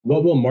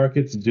What will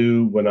markets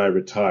do when I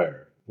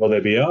retire? Will they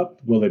be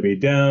up? Will they be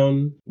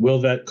down?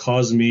 Will that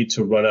cause me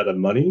to run out of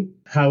money?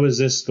 How is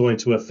this going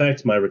to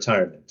affect my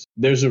retirement?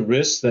 There's a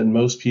risk that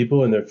most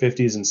people in their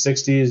 50s and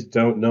 60s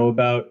don't know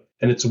about,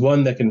 and it's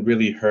one that can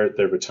really hurt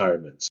their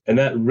retirement. And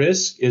that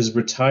risk is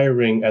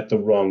retiring at the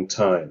wrong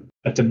time,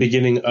 at the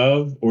beginning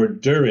of or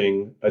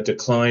during a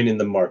decline in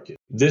the market.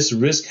 This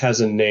risk has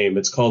a name.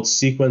 It's called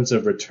sequence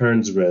of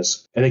returns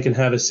risk, and it can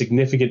have a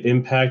significant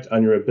impact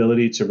on your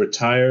ability to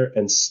retire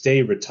and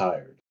stay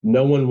retired.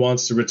 No one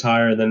wants to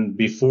retire and then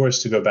be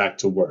forced to go back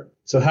to work.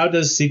 So how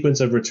does sequence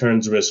of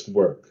returns risk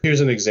work?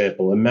 Here's an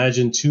example.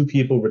 Imagine two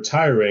people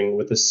retiring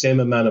with the same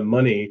amount of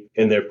money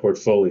in their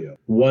portfolio,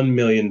 $1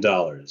 million.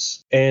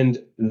 And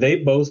they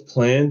both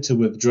plan to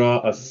withdraw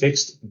a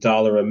fixed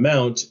dollar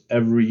amount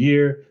every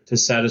year to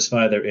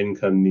satisfy their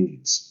income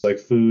needs, like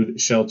food,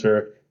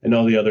 shelter, and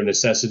all the other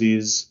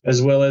necessities,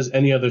 as well as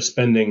any other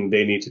spending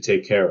they need to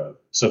take care of.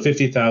 So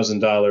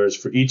 $50,000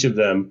 for each of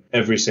them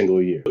every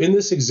single year. In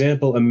this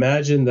example,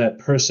 imagine that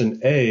person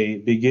A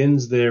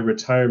begins their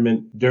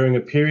retirement during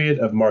a period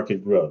of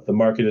market growth. The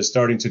market is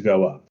starting to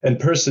go up. And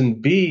person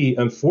B,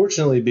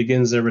 unfortunately,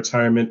 begins their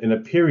retirement in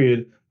a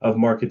period of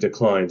market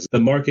declines. The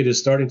market is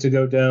starting to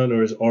go down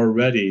or is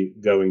already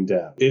going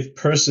down. If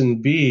person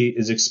B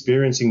is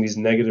experiencing these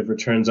negative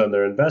returns on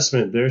their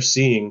investment, they're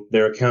seeing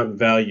their account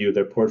value,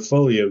 their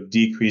portfolio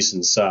decrease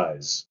in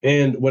size.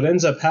 And what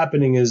ends up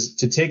happening is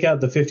to take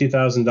out the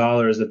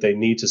 $50,000 that they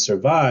need to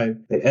survive,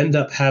 they end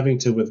up having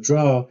to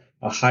withdraw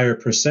a higher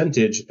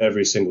percentage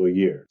every single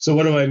year. So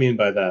what do I mean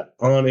by that?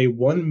 On a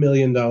 $1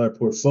 million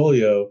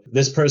portfolio,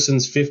 this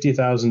person's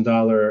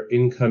 $50,000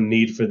 income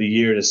need for the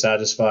year to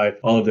satisfy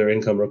all of their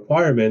income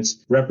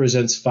requirements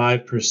represents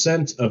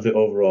 5% of the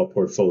overall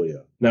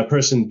portfolio. Now,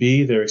 person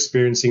B, they're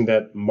experiencing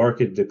that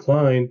market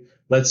decline.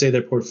 Let's say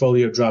their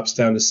portfolio drops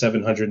down to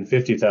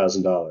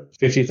 $750,000.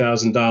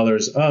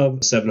 $50,000 of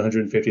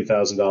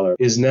 $750,000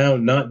 is now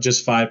not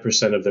just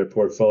 5% of their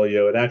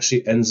portfolio. It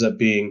actually ends up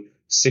being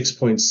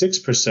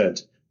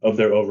 6.6% of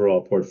their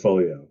overall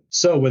portfolio.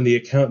 So when the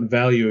account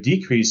value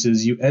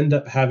decreases, you end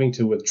up having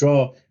to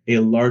withdraw a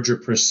larger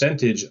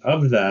percentage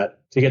of that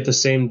to get the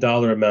same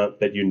dollar amount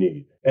that you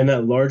need. And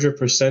that larger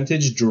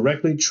percentage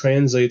directly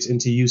translates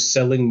into you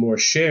selling more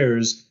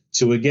shares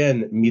to,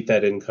 again, meet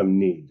that income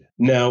need.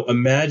 Now,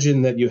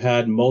 imagine that you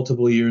had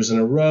multiple years in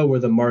a row where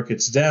the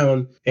market's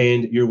down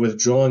and you're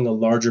withdrawing a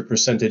larger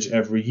percentage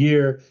every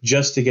year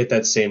just to get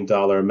that same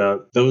dollar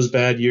amount. Those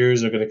bad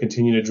years are going to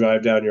continue to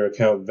drive down your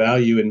account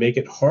value and make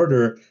it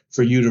harder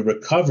for you to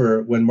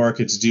recover when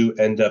markets do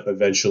end up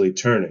eventually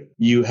turning.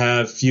 You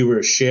have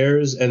fewer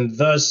shares, and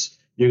thus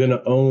you're going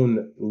to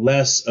own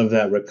less of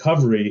that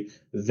recovery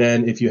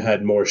than if you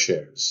had more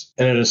shares.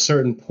 And at a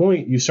certain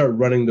point, you start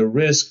running the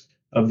risk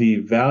of the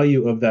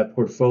value of that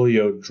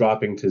portfolio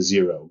dropping to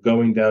zero,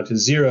 going down to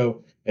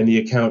zero, and the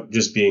account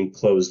just being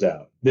closed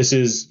out. This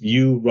is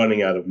you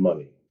running out of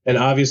money. And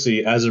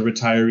obviously, as a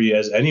retiree,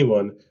 as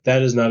anyone,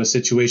 that is not a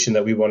situation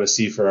that we want to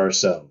see for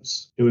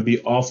ourselves. It would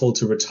be awful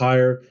to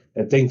retire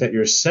and think that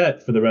you're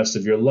set for the rest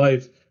of your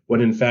life when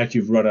in fact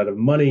you've run out of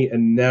money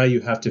and now you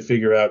have to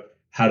figure out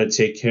how to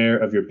take care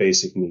of your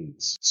basic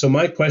needs. So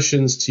my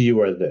questions to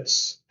you are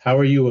this. How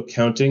are you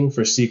accounting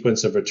for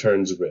sequence of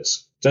returns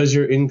risk? Does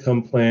your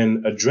income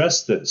plan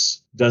address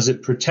this? Does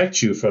it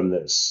protect you from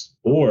this?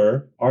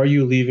 Or are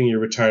you leaving your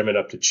retirement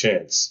up to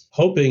chance,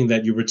 hoping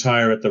that you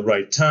retire at the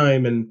right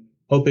time and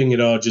hoping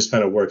it all just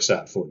kind of works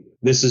out for you?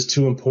 This is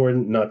too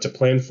important not to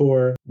plan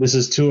for. This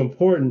is too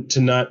important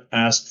to not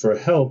ask for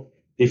help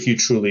if you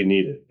truly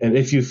need it, and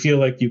if you feel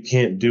like you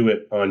can't do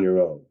it on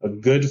your own. A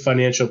good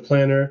financial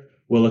planner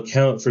will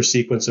account for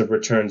sequence of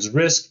returns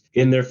risk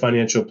in their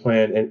financial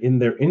plan and in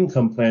their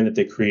income plan that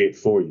they create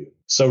for you.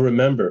 So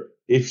remember,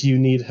 if you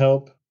need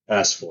help,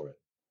 ask for it.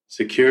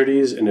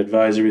 Securities and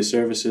advisory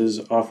services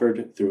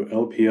offered through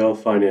LPL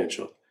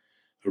Financial,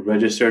 a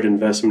registered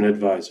investment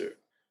advisor.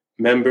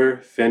 Member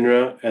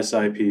FINRA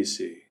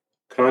SIPC.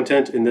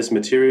 Content in this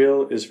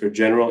material is for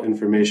general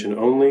information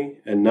only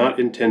and not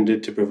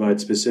intended to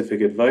provide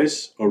specific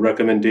advice or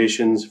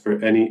recommendations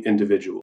for any individual.